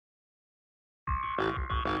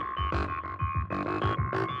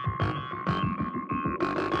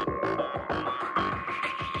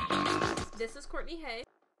This is Courtney Hay.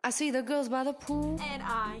 I see the girls by the pool, And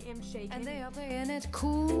I am Shaken. and they are playing it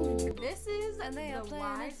cool, This is and they are the playing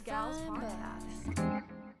Wise it Gals fine, podcast.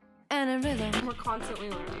 and in rhythm, We're constantly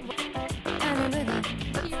learning. and in rhythm.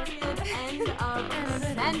 Period. End of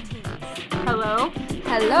sentence. Hello.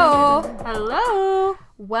 Hello. Hello.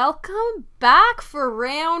 Welcome back for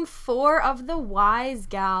round 4 of the Wise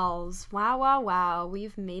Gals. Wow.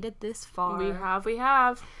 We've made it this far. We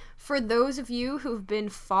have. For those of you who've been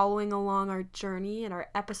following along our journey and our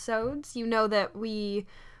episodes, you know that we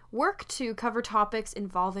work to cover topics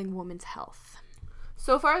involving women's health.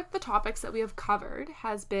 So far, the topics that we have covered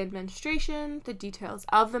has been menstruation, the details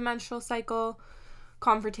of the menstrual cycle,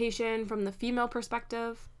 confrontation from the female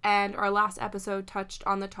perspective, and our last episode touched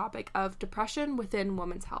on the topic of depression within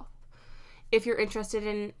women's health. If you're interested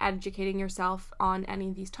in educating yourself on any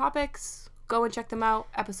of these topics, go and check them out,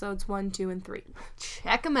 episodes 1, 2, and 3.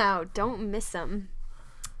 Check them out. Don't miss them.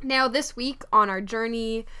 Now, this week on our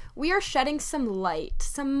journey, we are shedding some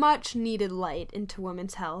much needed light into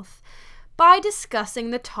women's health by discussing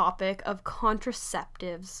the topic of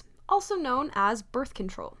contraceptives, also known as birth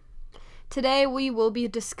control. Today, we will be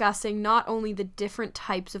discussing not only the different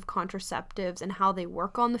types of contraceptives and how they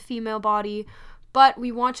work on the female body, but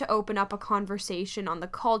we want to open up a conversation on the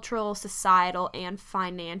cultural, societal, and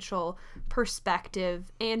financial perspective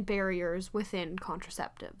and barriers within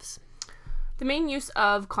contraceptives. The main use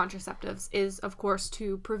of contraceptives is, of course,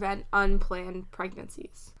 to prevent unplanned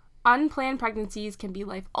pregnancies. Unplanned pregnancies can be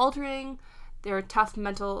life-altering, they're a tough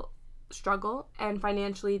mental struggle, and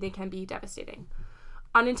financially they can be devastating.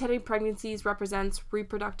 Unintended pregnancies represents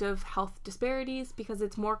reproductive health disparities because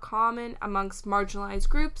it's more common amongst marginalized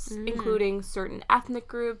groups, including certain ethnic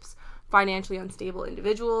groups, financially unstable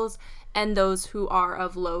individuals, and those who are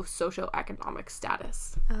of low socioeconomic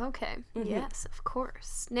status. Okay, yes, of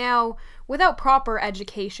course. Now, without proper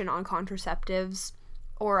education on contraceptives,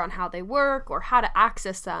 or on how they work, or how to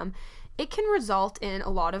access them, it can result in a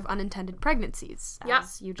lot of unintended pregnancies,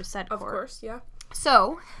 as you just said, Of Cor. course, yeah.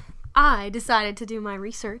 So, I decided to do my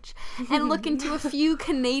research and look into a few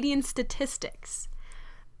Canadian statistics.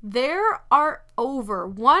 There are over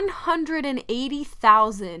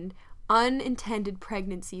 180,000 unintended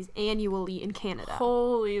pregnancies annually in Canada.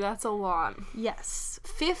 Holy, that's a lot. Yes.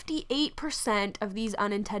 58% of these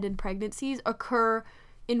unintended pregnancies occur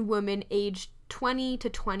in women aged 20 to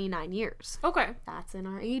 29 years. Okay. That's in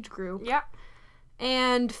our age group. Yeah.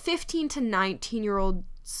 And 15 to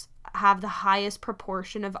 19-year-olds have the highest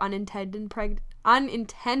proportion of unintended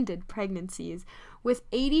pregnancies, with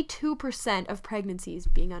 82% of pregnancies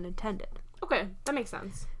being unintended. Okay, that makes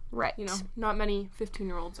sense. Right. You know, not many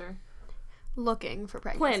 15-year-olds are Looking for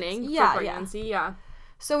pregnancy. planning for pregnancy, yeah.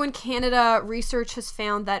 So in Canada, research has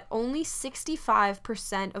found that only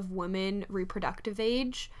 65% of women reproductive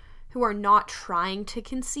age who are not trying to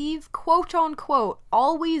conceive, quote unquote,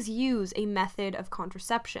 always use a method of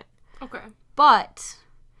contraception. Okay. But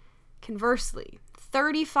conversely,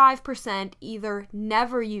 35% either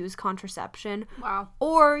never use contraception Wow.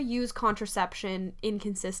 or use contraception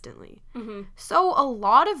inconsistently. Mm-hmm. So a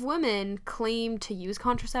lot of women claim to use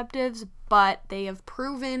contraceptives, but they have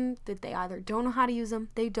proven that they either don't know how to use them,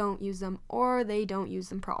 they don't use them, or they don't use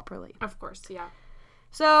them properly. Of course, yeah.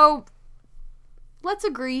 So let's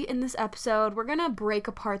agree in this episode, we're going to break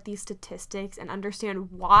apart these statistics and understand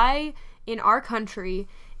why in our country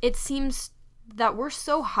it seems that we're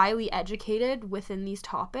so highly educated within these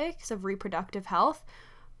topics of reproductive health,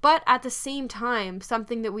 but at the same time,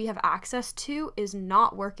 something that we have access to is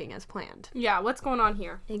not working as planned. Yeah, what's going on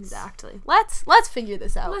here? Exactly. Let's figure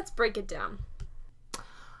this out. Let's break it down.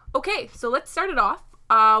 Okay, so let's start it off.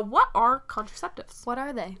 What are contraceptives? What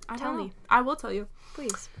are they? Tell me. I will tell you.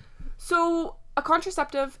 Please. So, a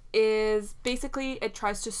contraceptive is basically, it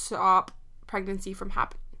tries to stop pregnancy from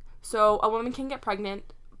happening. So, a woman can get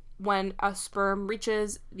pregnant when a sperm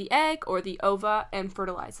reaches the egg or the ova and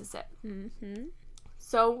fertilizes it. Mm-hmm.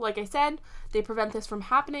 So, like I said, they prevent this from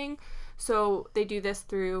happening. So, they do this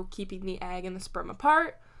through keeping the egg and the sperm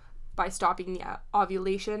apart, by stopping the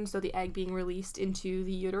ovulation, so the egg being released into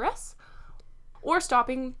the uterus, or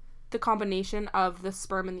stopping the combination of the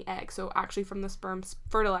sperm and the egg, so actually from the sperm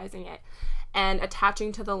fertilizing it and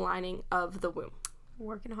attaching to the lining of the womb.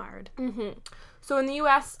 Working hard. Mm-hmm. So in the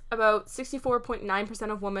U.S., about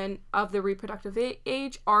 64.9% of women of the reproductive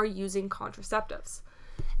age are using contraceptives.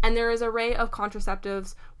 And there is an array of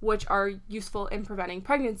contraceptives which are useful in preventing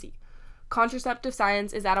pregnancy. Contraceptive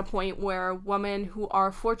science is at a point where women who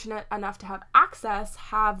are fortunate enough to have access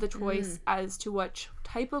have the choice as to which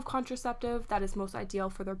type of contraceptive that is most ideal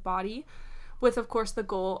for their body, with, of course, the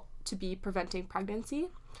goal to be preventing pregnancy.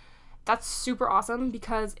 That's super awesome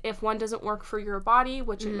because if one doesn't work for your body,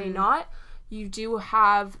 which it may not, you do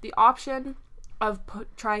have the option of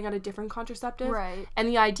trying out a different contraceptive. Right. And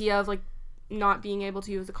the idea of, like, not being able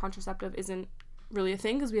to use a contraceptive isn't really a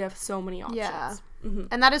thing because we have so many options. Yeah.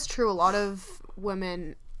 And that is true. A lot of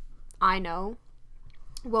women I know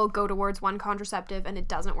will go towards one contraceptive and it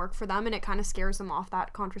doesn't work for them, and it kind of scares them off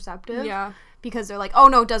that contraceptive. Yeah. Because they're like, oh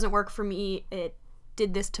no, it doesn't work for me. It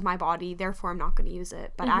did this to my body, therefore I'm not going to use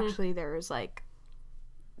it. But actually there's like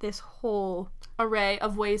this whole array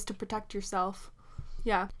of ways to protect yourself.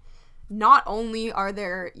 Yeah. Not only are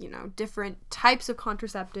there, different types of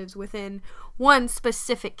contraceptives within one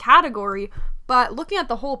specific category, but looking at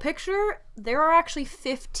the whole picture, there are actually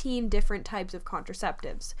 15 different types of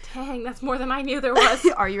contraceptives. Dang, that's more than I knew there was.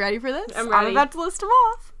 Are you ready for this? I'm ready. I'm about to list them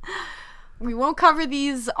off. We won't cover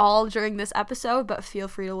these all during this episode, but feel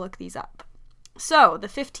free to look these up. So, the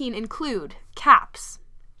 15 include caps,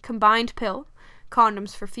 combined pill,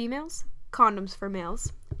 condoms for females, condoms for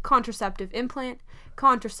males, contraceptive implant,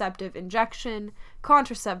 contraceptive injection,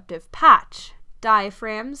 contraceptive patch,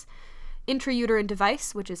 diaphragms, intrauterine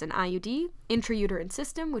device, which is an IUD, intrauterine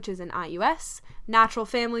system, which is an IUS, natural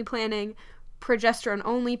family planning,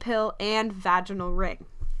 progesterone-only pill, and vaginal ring.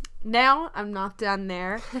 Now, I'm not done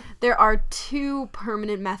there. There are 2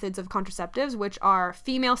 permanent methods of contraceptives, which are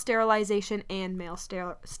female sterilization and male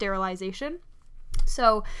sterilization.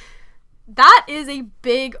 So, that is a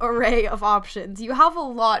big array of options. You have a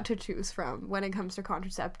lot to choose from when it comes to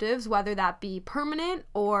contraceptives, whether that be permanent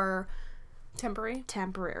or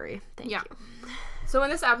temporary. Thank you. So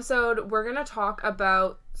in this episode, we're going to talk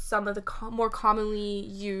about some of the more commonly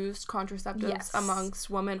used contraceptives amongst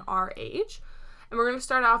women our age. And we're going to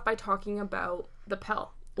start off by talking about the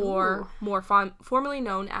pill, or more formally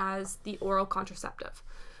known as the oral contraceptive.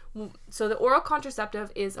 So the oral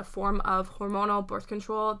contraceptive is a form of hormonal birth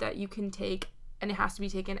control that you can take, and it has to be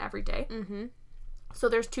taken every day. So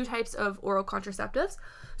there's 2 types of oral contraceptives.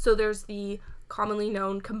 So there's the commonly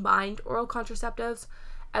known combined oral contraceptives,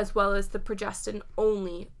 as well as the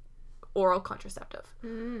progestin-only oral contraceptive.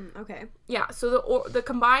 Okay. Yeah, so the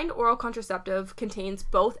combined oral contraceptive contains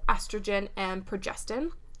both estrogen and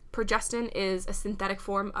progestin. Progestin is a synthetic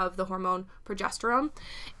form of the hormone progesterone.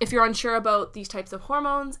 If you're unsure about these types of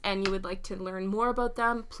hormones and you would like to learn more about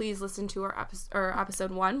them, please listen to our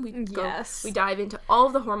episode 1. We dive into all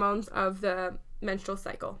of the hormones of the menstrual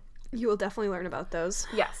cycle. You will definitely learn about those.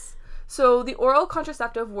 Yes. So the oral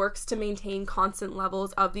contraceptive works to maintain constant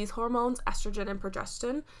levels of these hormones, estrogen and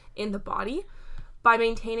progestin, in the body. By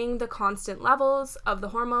maintaining the constant levels of the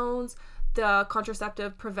hormones, the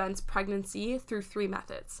contraceptive prevents pregnancy through 3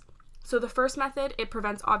 methods. So the first method, it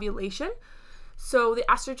prevents ovulation. So the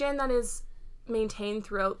estrogen that is maintained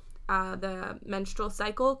throughout the menstrual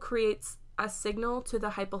cycle creates a signal to the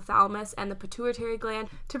hypothalamus and the pituitary gland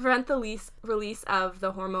to prevent the release of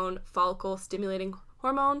the hormone follicle stimulating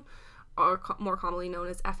hormone, or more commonly known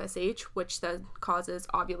as FSH, which then causes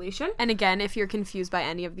ovulation. And again, if you're confused by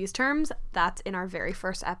any of these terms, that's in our very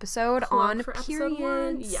first episode on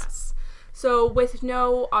periods. Yes. So with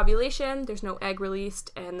no ovulation, there's no egg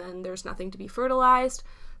released, and then there's nothing to be fertilized,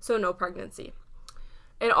 so no pregnancy.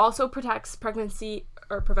 It also prevents pregnancy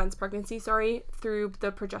through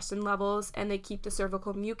the progestin levels, and they keep the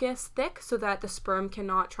cervical mucus thick so that the sperm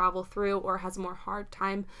cannot travel through or has a more hard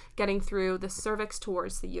time getting through the cervix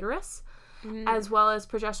towards the uterus. As well as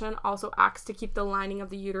progesterone also acts to keep the lining of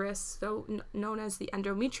the uterus, so known as the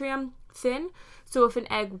endometrium, thin. So if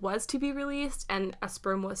an egg was to be released and a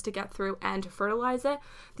sperm was to get through and to fertilize it,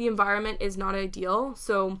 the environment is not ideal.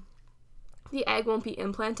 So the egg won't be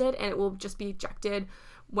implanted and it will just be ejected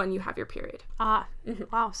when you have your period.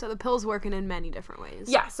 Wow. So the pill's working in many different ways.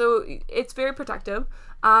 Yeah, so it's very protective.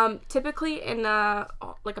 Typically in a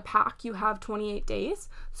pack, you have 28 days.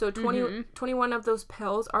 So 21 of those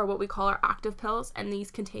pills are what we call our active pills, and these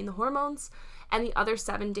contain the hormones. And the other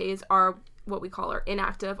 7 days are what we call our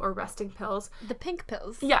inactive or resting pills. The pink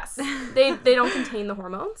pills. Yes. They don't contain the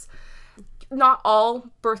hormones. Not all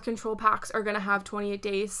birth control packs are going to have 28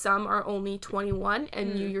 days. Some are only 21,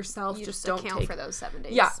 and you yourself just don't account for those 7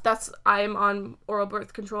 days. Yeah, I'm on oral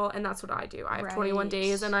birth control, and that's what I do. I have 21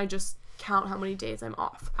 days, and I just count how many days I'm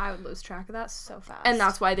off. I would lose track of that so fast. And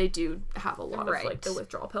that's why they do have a lot of the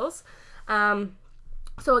withdrawal pills.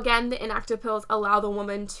 So again, the inactive pills allow the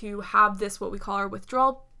woman to have this, what we call our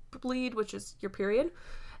withdrawal bleed, which is your period.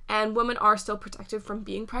 And women are still protected from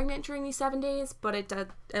being pregnant during these 7 days, but it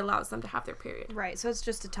allows them to have their period. Right, so it's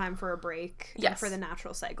just a time for a break and for the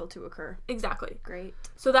natural cycle to occur. Exactly. Great.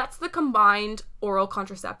 So that's the combined oral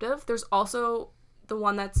contraceptive. There's also the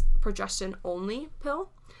one that's progestin-only pill.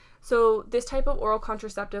 So this type of oral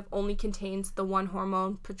contraceptive only contains the one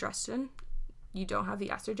hormone, progestin. You don't have the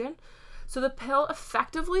estrogen. So the pill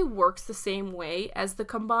effectively works the same way as the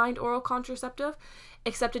combined oral contraceptive,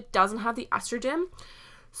 except it doesn't have the estrogen.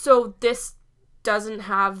 So this doesn't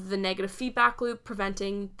have the negative feedback loop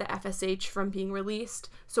preventing the FSH from being released.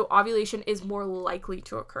 So ovulation is more likely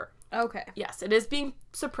to occur. Okay. Yes, it is being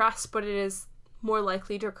suppressed, but it is more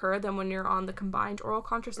likely to occur than when you're on the combined oral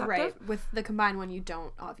contraceptive. Right. With the combined one, you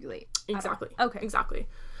don't ovulate. Exactly. Okay. Exactly.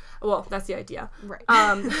 Well, that's the idea. Right.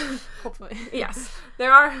 Hopefully. Yes.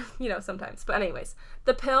 There are, sometimes. But anyways,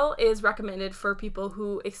 the pill is recommended for people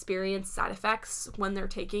who experience side effects when they're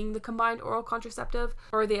taking the combined oral contraceptive,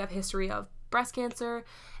 or they have history of breast cancer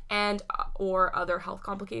and or other health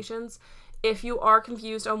complications. If you are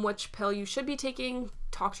confused on which pill you should be taking,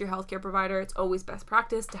 talk to your healthcare provider. It's always best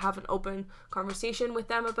practice to have an open conversation with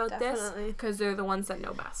them about this, because they're the ones that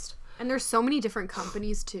know best. And there's so many different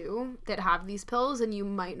companies, too, that have these pills, and you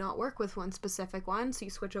might not work with one specific one, so you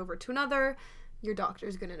switch over to another. Your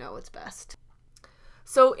doctor's going to know what's best.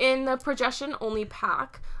 So in the progestin-only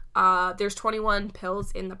pack, there's 21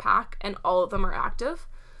 pills in the pack, and all of them are active.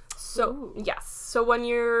 So, yes. So when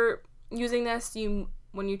you're using this,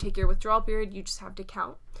 when you take your withdrawal period, you just have to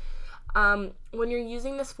count. When you're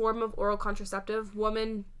using this form of oral contraceptive,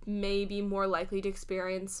 women may be more likely to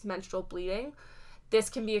experience menstrual bleeding. This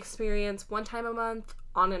can be experienced one time a month,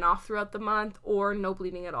 on and off throughout the month, or no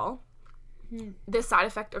bleeding at all. This side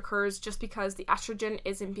effect occurs just because the estrogen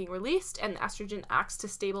isn't being released, and the estrogen acts to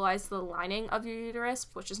stabilize the lining of your uterus,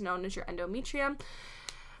 which is known as your endometrium,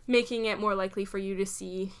 making it more likely for you to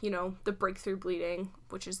see, the breakthrough bleeding,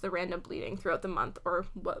 which is the random bleeding throughout the month, or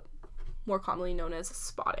what more commonly known as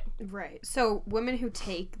spotting. Right. So women who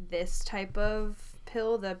take this type of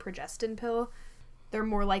pill, the progestin pill, they're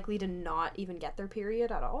more likely to not even get their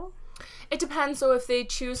period at all? It depends. So if they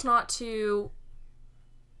choose not to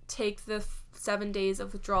take the 7 days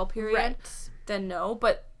of withdrawal period, then no.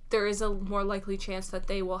 But there is a more likely chance that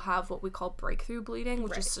they will have what we call breakthrough bleeding,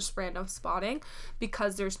 which is just random spotting,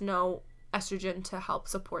 because there's no estrogen to help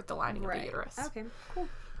support the lining of the uterus. Okay, cool.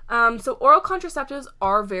 So oral contraceptives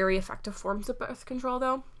are very effective forms of birth control,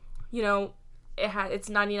 though. It's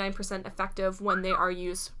 99% effective when they are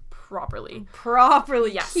used properly.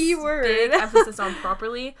 Yes. Keyword. Big emphasis on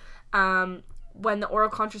properly. When the oral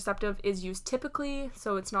contraceptive is used typically,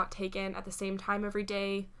 so it's not taken at the same time every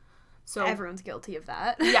day. So everyone's guilty of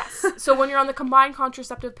that. Yes. So when you're on the combined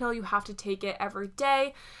contraceptive pill, you have to take it every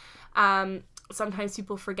day. Sometimes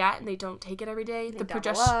people forget and they don't take it every day. They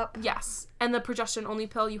double up. Yes. And the progestin-only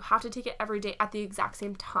pill, you have to take it every day at the exact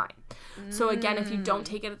same time. So again, if you don't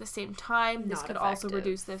take it at the same time, this could also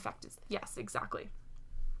reduce the effect. Yes, exactly.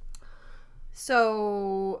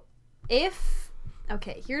 So,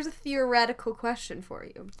 okay, here's a theoretical question for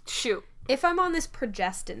you. Shoot. If I'm on this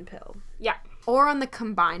progestin pill. Yeah. Or on the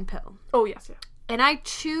combined pill. Oh, yes, yeah. And I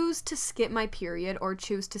choose to skip my period or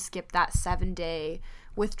choose to skip that 7-day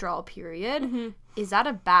withdrawal period, is that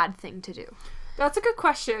a bad thing to do? That's a good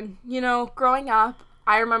question. Growing up,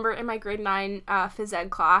 I remember in my grade 9 phys ed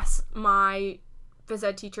class, my phys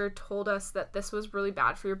ed teacher told us that this was really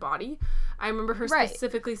bad for your body. I remember her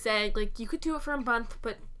specifically saying, you could do it for a month,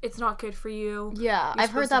 but it's not good for you. Yeah, I've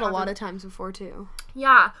heard that a lot of times before, too.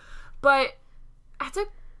 Yeah, but that's a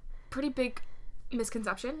pretty big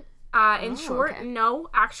misconception. In short, no,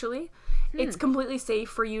 actually. It's completely safe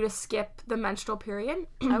for you to skip the menstrual period.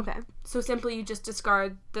 Okay. So simply you just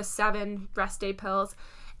discard the 7 rest day pills,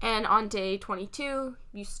 and on day 22,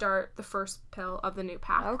 you start the first pill of the new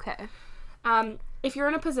pack. Okay. If you're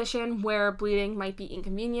in a position where bleeding might be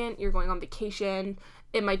inconvenient, you're going on vacation,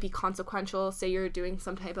 it might be consequential, say you're doing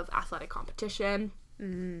some type of athletic competition,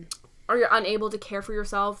 or you're unable to care for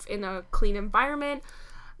yourself in a clean environment,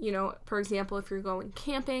 for example, if you're going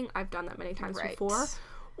camping, I've done that many times before,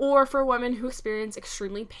 or for women who experience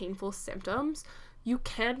extremely painful symptoms, you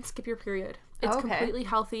can skip your period. It's completely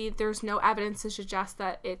healthy. There's no evidence to suggest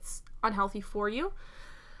that it's unhealthy for you.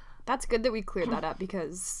 That's good that we cleared that up,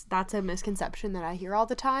 because that's a misconception that I hear all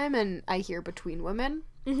the time, and I hear between women.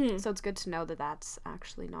 So it's good to know that that's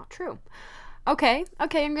actually not true. Okay, I'm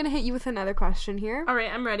going to hit you with another question here. All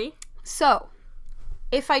right, I'm ready. So,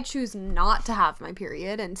 if I choose not to have my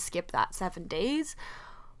period and skip that 7 days,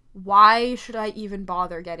 why should I even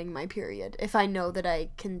bother getting my period if I know that I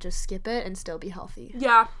can just skip it and still be healthy?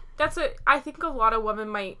 Yeah, I think a lot of women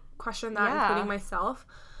might question that, including myself.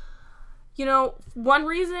 You know, one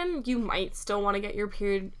reason you might still want to get your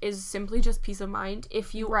period is simply just peace of mind.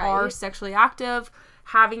 If you are sexually active,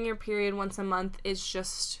 having your period once a month is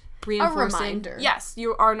just reinforcing. A reminder. Yes,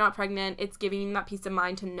 you are not pregnant. It's giving you that peace of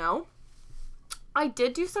mind to know. I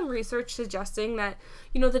did do some research suggesting that,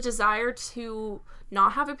 you know, the desire to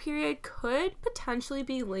not have a period could potentially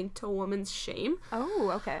be linked to a woman's shame.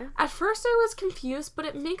 Oh, okay. At first I was confused, but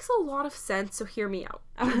it makes a lot of sense, so hear me out.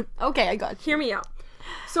 Okay, I got you. Hear me out.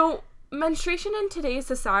 So, menstruation in today's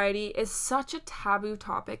society is such a taboo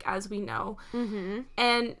topic, as we know. Mm-hmm.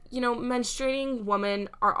 And, you know, menstruating women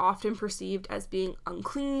are often perceived as being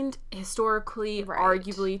unclean, historically,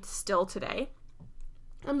 arguably still today.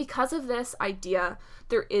 And because of this idea,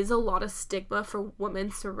 there is a lot of stigma for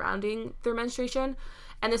women surrounding their menstruation.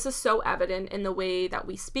 And this is so evident in the way that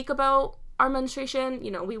we speak about our menstruation.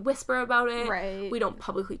 You know, we whisper about it. Right. We don't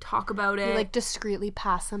publicly talk about it. We, like, discreetly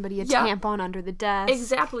pass somebody a tampon under the desk.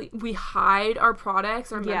 Exactly. We hide our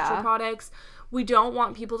products, our menstrual products. We don't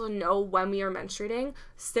want people to know when we are menstruating,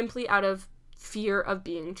 simply out of fear of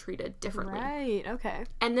being treated differently. Right, okay.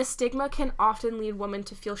 And this stigma can often lead women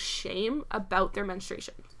to feel shame about their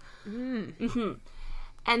menstruation. Mm-hmm.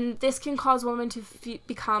 And this can cause women to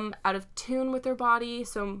become out of tune with their body,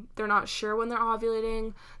 so they're not sure when they're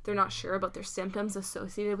ovulating, they're not sure about their symptoms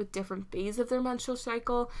associated with different phases of their menstrual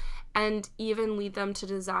cycle, and even lead them to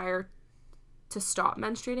desire to stop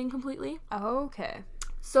menstruating completely. Okay.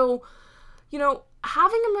 So, you know,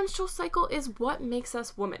 having a menstrual cycle is what makes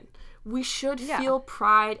us women. We should feel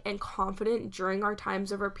pride and confident during our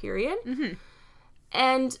times of our period. Mm-hmm.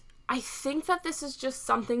 And I think that this is just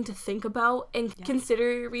something to think about and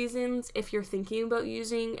consider your reasons if you're thinking about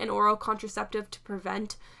using an oral contraceptive to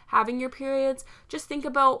prevent having your periods. Just think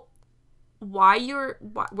about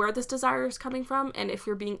where this desire is coming from, and if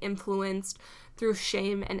you're being influenced through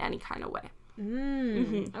shame in any kind of way.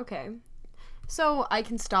 Okay. So I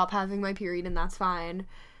can stop having my period and that's fine,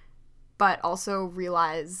 but also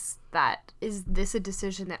realize that, is this a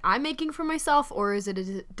decision that I'm making for myself, or is it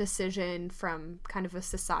a decision from kind of a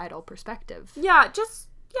societal perspective? Yeah.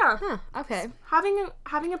 Huh, okay.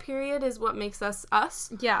 Having a period is what makes us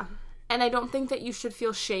us. Yeah. And I don't think that you should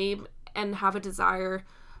feel shame and have a desire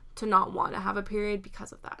to not want to have a period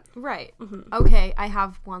because of that. Right. Mm-hmm. Okay, I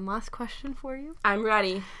have one last question for you. I'm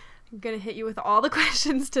ready. I'm gonna hit you with all the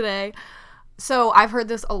questions today. So I've heard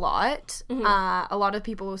this a lot. Mm-hmm. A lot of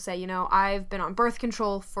people will say, you know, I've been on birth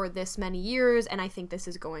control for this many years, and I think this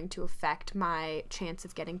is going to affect my chance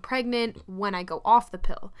of getting pregnant when I go off the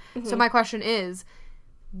pill. Mm-hmm. So my question is,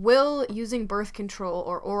 will using birth control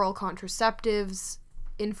or oral contraceptives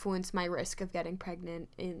influence my risk of getting pregnant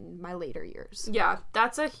in my later years? Yeah,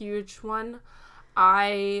 that's a huge one.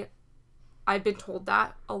 I've been told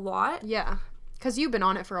that a lot. Yeah. Because you've been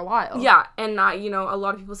on it for a while. Yeah, and you know, a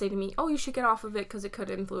lot of people say to me, oh, you should get off of it because it could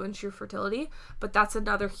influence your fertility. But that's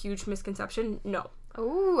another huge misconception. No.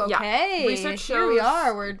 Oh, okay. Yeah. Research shows... Here we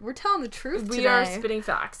are. We're telling the truth today. We are spitting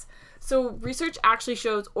facts. So research actually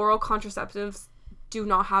shows oral contraceptives do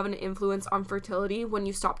not have an influence on fertility when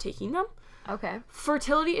you stop taking them. Okay.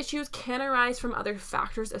 Fertility issues can arise from other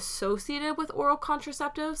factors associated with oral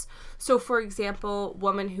contraceptives. So, for example,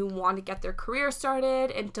 women who want to get their career started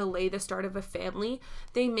and delay the start of a family,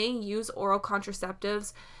 they may use oral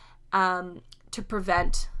contraceptives to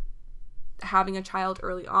prevent having a child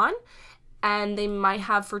early on. And they might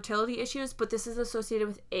have fertility issues, but this is associated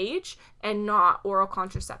with age and not oral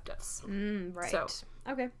contraceptives. Right. So,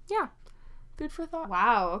 okay. Yeah. Food for thought.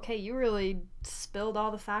 Wow, okay, you really spilled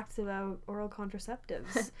all the facts about oral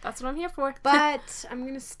contraceptives. That's what I'm here for. But I'm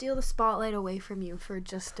going to steal the spotlight away from you for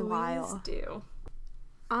just a while. Please do.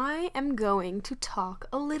 I am going to talk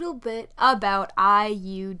a little bit about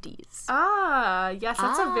IUDs. Yes,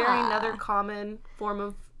 that's a very another common form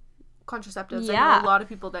of contraceptives. Yeah. I know a lot of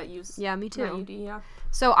people that use me too. IUD, yeah.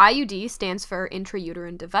 So IUD stands for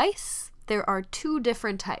intrauterine device. There are two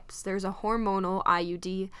different types. There's a hormonal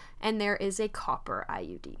IUD, and there is a copper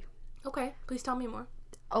IUD. Okay, please tell me more.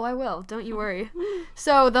 Oh, I will. Don't you worry.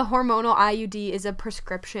 So the hormonal IUD is a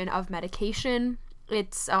prescription of medication.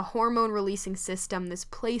 It's a hormone-releasing system that's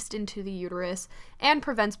placed into the uterus and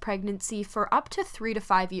prevents pregnancy for up to 3 to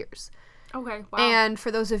 5 years. Okay, wow. And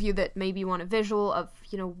for those of you that maybe want a visual of,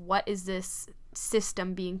 you know, what is this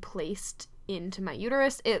system being placed into my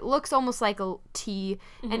uterus, it looks almost like a T,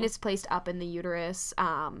 and it's placed up in the uterus.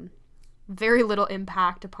 Very little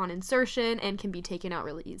impact upon insertion and can be taken out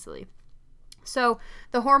really easily. So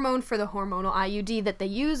the hormone for the hormonal IUD that they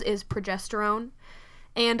use is progesterone,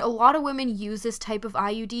 And a lot of women use this type of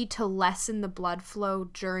IUD to lessen the blood flow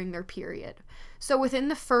during their period. So within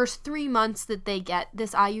the first 3 months that they get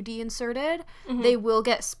this IUD inserted, they will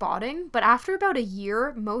get spotting. But after about a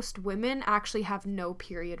year, most women actually have no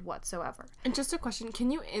period whatsoever. And just a question,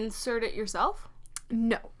 can you insert it yourself?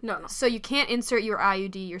 No. So you can't insert your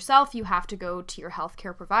IUD yourself. You have to go to your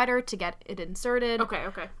healthcare provider to get it inserted. Okay.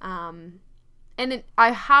 And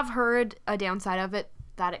I have heard a downside of it,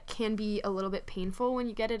 that it can be a little bit painful when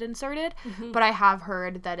you get it inserted, but I have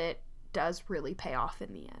heard that it does really pay off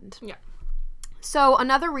in the end. Yeah. So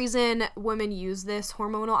another reason women use this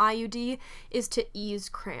hormonal IUD is to ease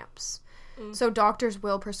cramps. So doctors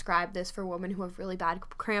will prescribe this for women who have really bad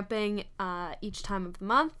cramping each time of the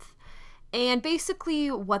month. And basically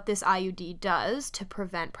what this IUD does to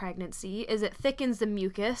prevent pregnancy is it thickens the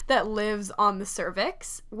mucus that lives on the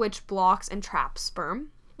cervix, which blocks and traps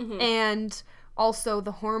sperm. And also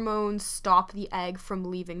the hormones stop the egg from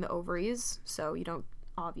leaving the ovaries, so you don't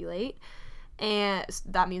ovulate. And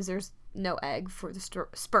that means there's no egg for the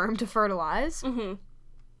sperm to fertilize.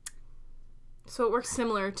 So it works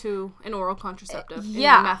similar to an oral contraceptive in the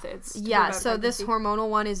methods. Yeah, so this hormonal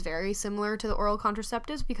one is very similar to the oral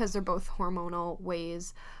contraceptives because they're both hormonal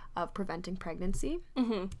ways of preventing pregnancy.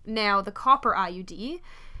 Now, the copper IUD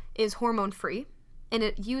is hormone-free, and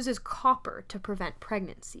it uses copper to prevent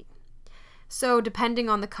pregnancy. So depending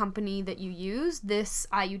on the company that you use, this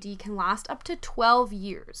IUD can last up to 12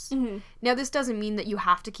 years. Now, this doesn't mean that you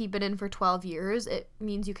have to keep it in for 12 years. It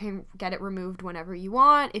means you can get it removed whenever you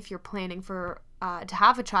want. If you're planning for to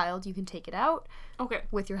have a child, you can take it out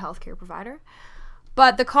with your healthcare provider.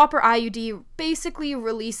 But the copper IUD basically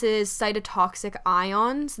releases cytotoxic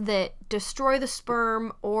ions that destroy the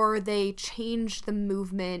sperm, or they change the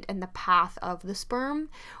movement and the path of the sperm,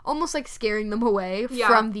 almost like scaring them away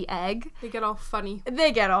from the egg. They get all funny.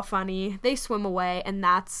 They swim away, and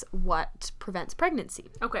that's what prevents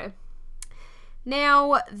pregnancy. Okay.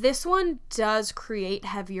 Now, this one does create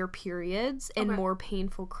heavier periods and more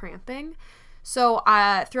painful cramping. So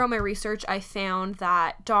throughout my research, I found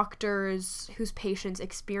that doctors whose patients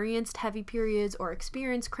experienced heavy periods or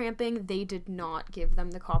experienced cramping, they did not give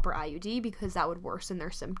them the copper IUD because that would worsen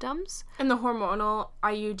their symptoms. And the hormonal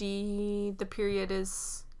IUD, the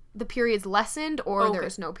period's lessened, or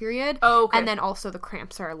there's no period. And then also the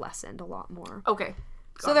cramps are lessened a lot more.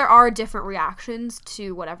 So there are different reactions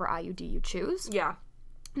to whatever IUD you choose. Yeah.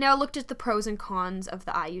 Now, I looked at the pros and cons of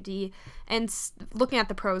the IUD, and looking at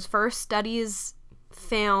the pros first, studies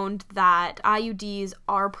found that IUDs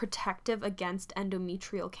are protective against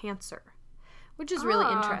endometrial cancer, which is really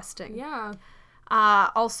interesting. Yeah.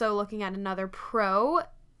 Also, looking at another pro,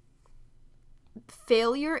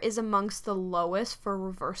 failure is amongst the lowest for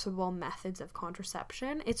reversible methods of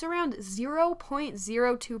contraception. It's around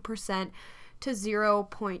 0.02% to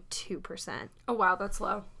 0.2%. Oh wow, that's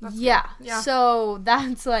low. That's good. So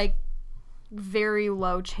that's like very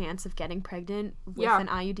low chance of getting pregnant with an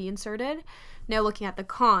IUD inserted. Now, looking at the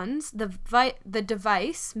cons, the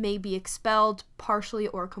device may be expelled partially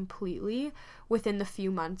or completely within the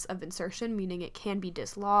few months of insertion, meaning it can be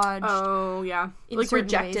dislodged. Oh yeah, like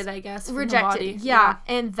rejected, I guess. From Rejected, the body. Yeah,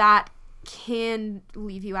 and that can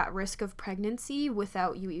leave you at risk of pregnancy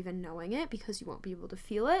without you even knowing it because you won't be able to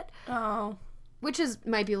feel it. Which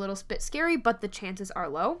might be a little bit scary, but the chances are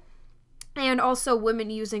low. And also, women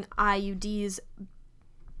using IUDs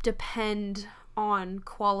depend on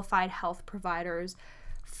qualified health providers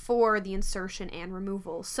for the insertion and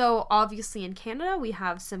removal. So obviously in Canada, we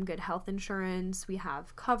have some good health insurance, we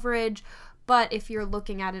have coverage, but if you're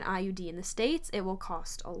looking at an IUD in the States, it will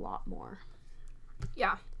cost a lot more.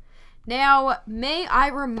 Yeah. Now, may I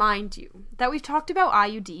remind you that we've talked about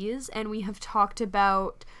IUDs and we have talked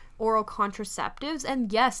about oral contraceptives,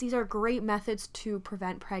 and yes, these are great methods to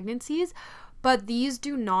prevent pregnancies, but these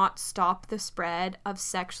do not stop the spread of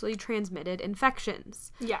sexually transmitted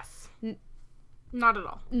infections. Yes. Not at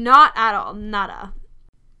all. Not at all. Nada.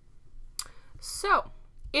 So,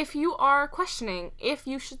 if you are questioning if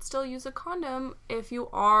you should still use a condom, if you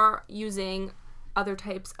are using other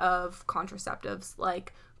types of contraceptives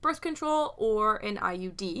like birth control or an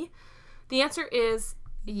IUD, the answer is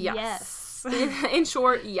yes. In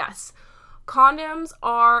short, yes. Condoms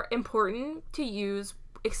are important to use,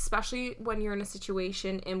 especially when you're in a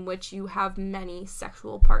situation in which you have many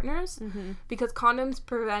sexual partners, because condoms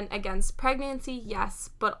prevent against pregnancy, yes,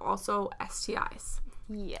 but also STIs.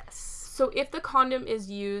 Yes. So if the condom is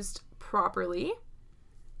used properly,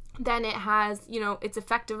 then it has, it's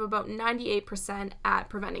effective about 98% at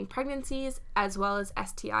preventing pregnancies as well as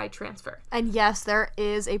STI transfer. And yes, there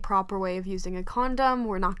is a proper way of using a condom.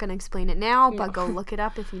 We're not going to explain it now, but go look it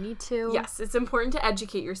up if you need to. Yes, it's important to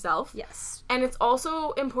educate yourself. Yes. And it's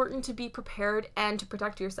also important to be prepared and to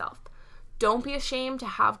protect yourself. Don't be ashamed to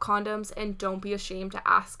have condoms, and don't be ashamed to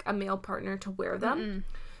ask a male partner to wear them. Mm-mm.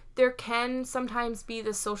 There can sometimes be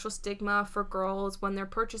the social stigma for girls when they're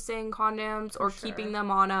purchasing condoms or keeping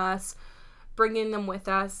them on us, bringing them with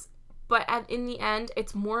us. But in the end,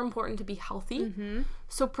 it's more important to be healthy. Mm-hmm.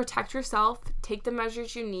 So protect yourself, take the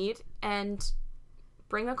measures you need, and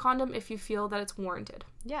bring a condom if you feel that it's warranted.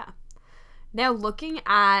 Yeah. Now, looking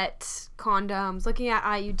at condoms, looking at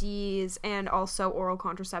IUDs, and also oral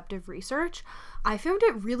contraceptive research, I found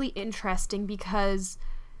it really interesting because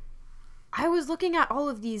I was looking at all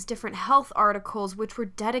of these different health articles which were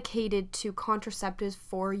dedicated to contraceptives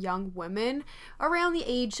for young women around the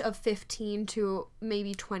age of 15 to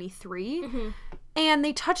maybe 23. Mm-hmm. And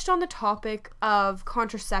they touched on the topic of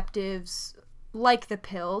contraceptives like the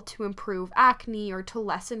pill to improve acne or to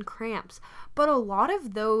lessen cramps. But a lot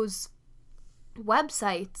of those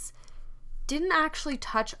websites didn't actually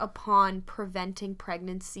touch upon preventing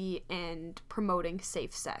pregnancy and promoting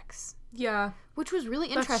safe sex. Yeah. Which was really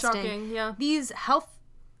interesting. That's shocking, yeah. These health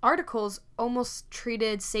articles almost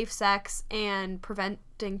treated safe sex and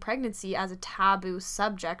preventing pregnancy as a taboo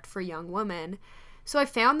subject for young women. So I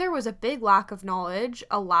found there was a big lack of knowledge,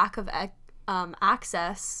 a lack of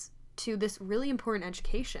access to this really important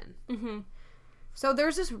education. Mm-hmm. So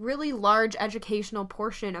there's this really large educational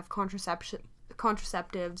portion of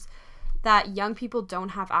contraceptives that young people don't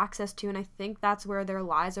have access to, and I think that's where there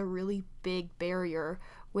lies a really big barrier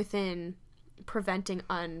within preventing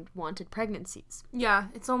unwanted pregnancies. Yeah,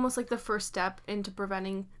 it's almost like the first step into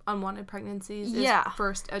preventing unwanted pregnancies is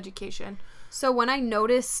first education. So when I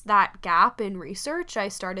noticed that gap in research, I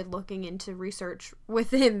started looking into research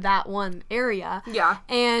within that one area. Yeah.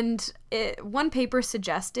 And one paper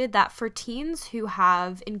suggested that for teens who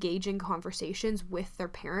have engaging conversations with their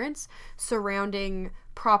parents surrounding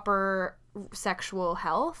proper sexual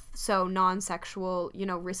health, so non-sexual,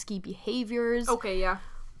 risky behaviors. Okay, yeah.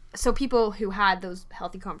 So people who had those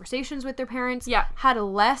healthy conversations with their parents had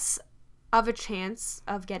less of a chance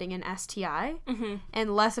of getting an STI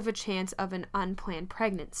and less of a chance of an unplanned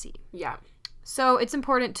pregnancy. Yeah. So it's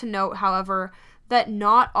important to note, however, that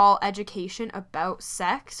not all education about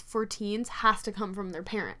sex for teens has to come from their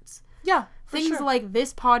parents. Yeah, Things like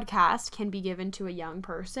this podcast can be given to a young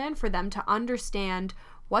person for them to understand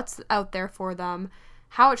what's out there for them,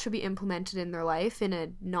 how it should be implemented in their life in a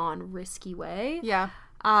non-risky way. Yeah.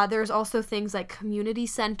 There's also things like community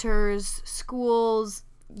centers, schools,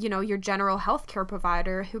 your general healthcare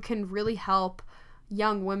provider who can really help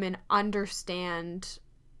young women understand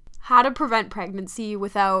how to prevent pregnancy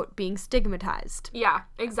without being stigmatized. Yeah,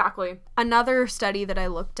 exactly. Another study that I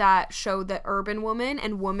looked at showed that urban women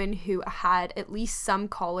and women who had at least some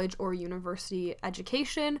college or university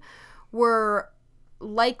education were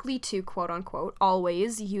likely to, quote unquote,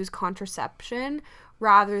 always use contraception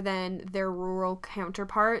rather than their rural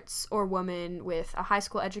counterparts or women with a high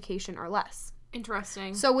school education or less.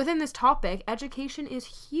 Interesting. So within this topic, education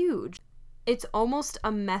is huge. It's almost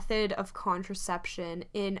a method of contraception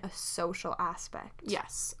in a social aspect.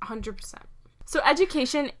 Yes, 100%. So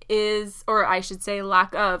education is, or I should say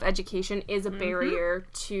lack of education, is a barrier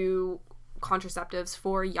to contraceptives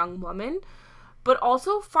for young women. But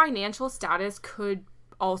also financial status could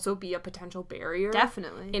also be a potential barrier.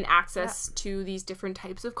 Definitely. In access to these different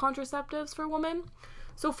types of contraceptives for women.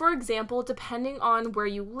 So, for example, depending on where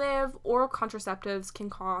you live, oral contraceptives can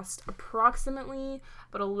cost approximately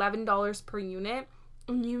about $11 per unit,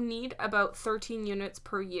 and you need about 13 units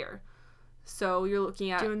per year. So, you're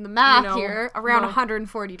looking at... doing the math here, around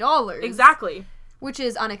 $140. Exactly. Which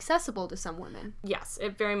is inaccessible to some women. Yes,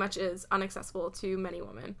 it very much is inaccessible to many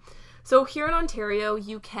women. So, here in Ontario,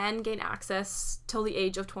 you can gain access till the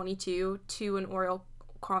age of 22 to an oral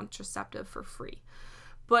contraceptive for free.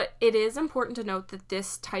 But it is important to note that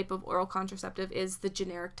this type of oral contraceptive is the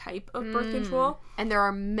generic type of birth control. And there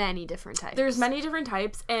are many different types. There's many different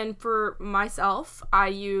types. And for myself, I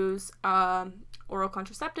use oral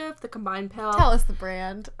contraceptive, the combined pill. Tell us the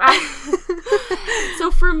brand.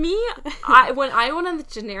 So for me, when I went on the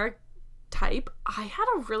generic type, I had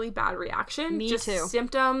a really bad reaction. Me too.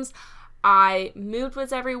 Symptoms. Mood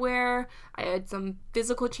was everywhere. I had some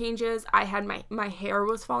physical changes. I had my hair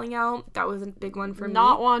was falling out. That was a big one for me.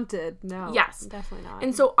 Not wanted. No. Yes. Definitely not.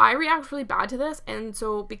 And so I react really bad to this. And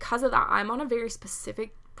so because of that, I'm on a very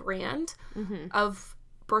specific brand of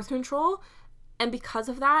birth control. And because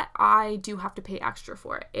of that, I do have to pay extra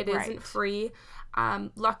for it. It Right. isn't free.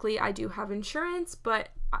 Luckily, I do have insurance, but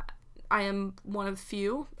I am one of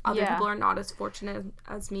few. Other Yeah. people are not as fortunate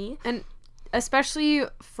as me. And especially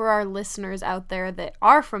for our listeners out there that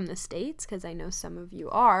are from the States, because I know some of you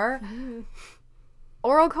are,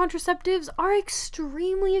 oral contraceptives are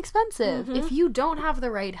extremely expensive if you don't have the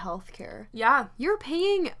right health care. Yeah. You're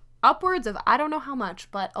paying upwards of, I don't know how much,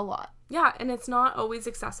 but a lot. Yeah, and it's not always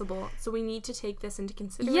accessible. So we need to take this into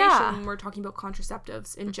consideration Yeah. when we're talking about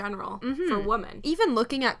contraceptives in general for women. Even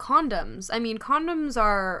looking at condoms. I mean, condoms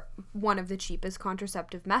are one of the cheapest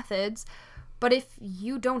contraceptive methods, but if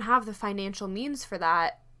you don't have the financial means for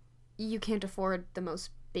that, you can't afford the most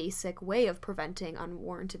basic way of preventing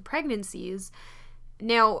unwarranted pregnancies.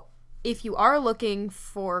 Now, if you are looking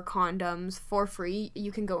for condoms for free,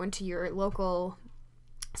 you can go into your local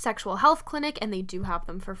sexual health clinic and they do have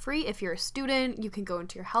them for free. If you're a student, you can go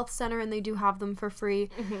into your health center and they do have them for free,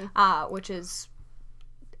 which is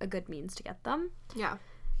a good means to get them. Yeah.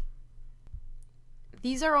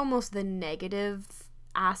 These are almost the negative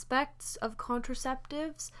aspects of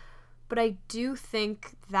contraceptives, but I do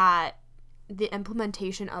think that the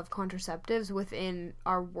implementation of contraceptives within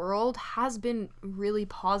our world has been really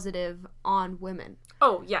positive on women.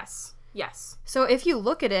 Oh, yes. Yes. So if you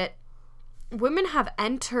look at it, women have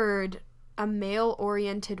entered a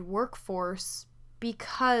male-oriented workforce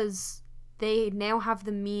because they now have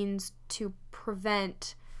the means to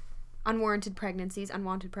prevent unwanted pregnancies,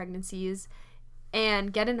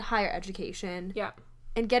 and get in higher education. Yeah.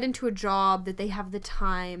 And get into a job that they have the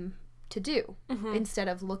time to do instead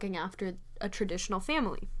of looking after a traditional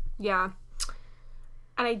family. Yeah.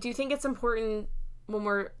 And I do think it's important when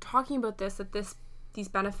we're talking about this that these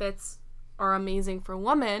benefits are amazing for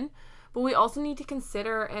women, but we also need to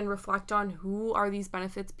consider and reflect on who are these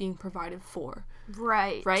benefits being provided for.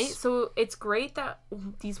 Right. Right? So it's great that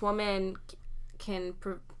these women can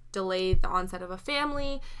delay the onset of a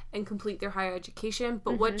family and complete their higher education,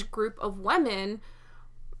 but which group of women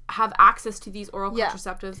have access to these oral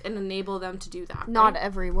contraceptives and enable them to do that? Not right?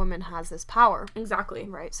 every woman has this power. Exactly.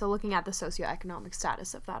 Right. So looking at the socioeconomic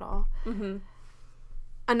status of that all.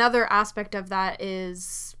 Another aspect of that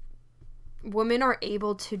is women are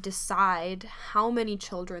able to decide how many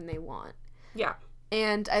children they want. Yeah.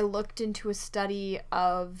 And I looked into a study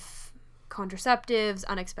of contraceptives,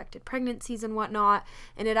 unexpected pregnancies, and whatnot,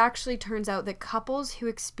 and it actually turns out that couples who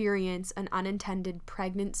experience an unintended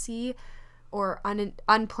pregnancy or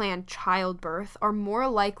unplanned childbirth are more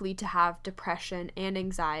likely to have depression and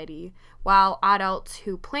anxiety, while adults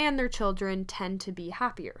who plan their children tend to be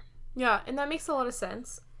happier. Yeah, and that makes a lot of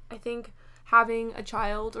sense. I think having a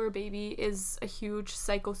child or a baby is a huge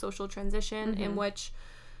psychosocial transition in which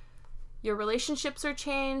your relationships are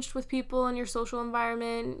changed with people in your social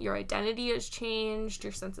environment, your identity is changed,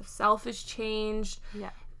 your sense of self is changed.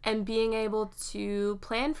 Yeah. And being able to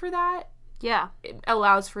plan for that, it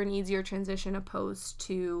allows for an easier transition opposed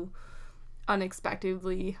to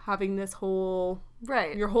unexpectedly having this whole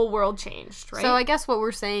your whole world changed, right? So I guess what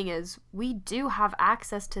we're saying is we do have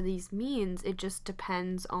access to these means. It just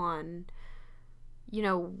depends on, you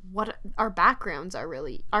know, what our backgrounds are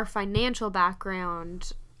really. Our financial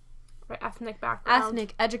background, ethnic background,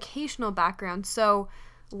 ethnic, educational background. So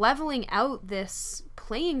leveling out this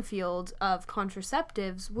playing field of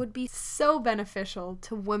contraceptives would be so beneficial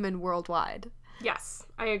to women worldwide. Yes,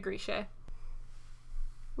 I agree, Shay.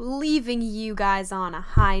 Leaving you guys on a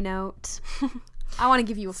high note, I want to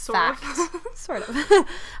give you a fact. Sort of.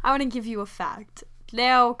 I want to give you a fact.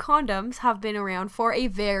 Now, condoms have been around for a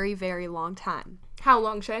very, very long time. How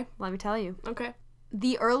long, Shay? Let me tell you. Okay.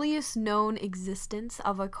 The earliest known existence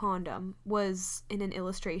of a condom was in an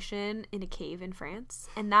illustration in a cave in France,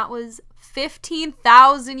 and that was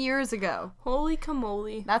 15,000 years ago. Holy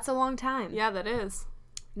camole. That's a long time. Yeah, that is.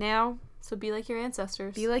 Now, so be like your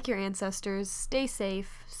ancestors. Be like your ancestors. Stay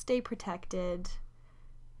safe, stay protected,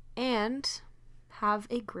 and have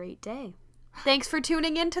a great day. Thanks for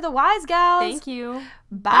tuning in to The Wise Gals. Thank you.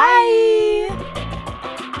 Bye.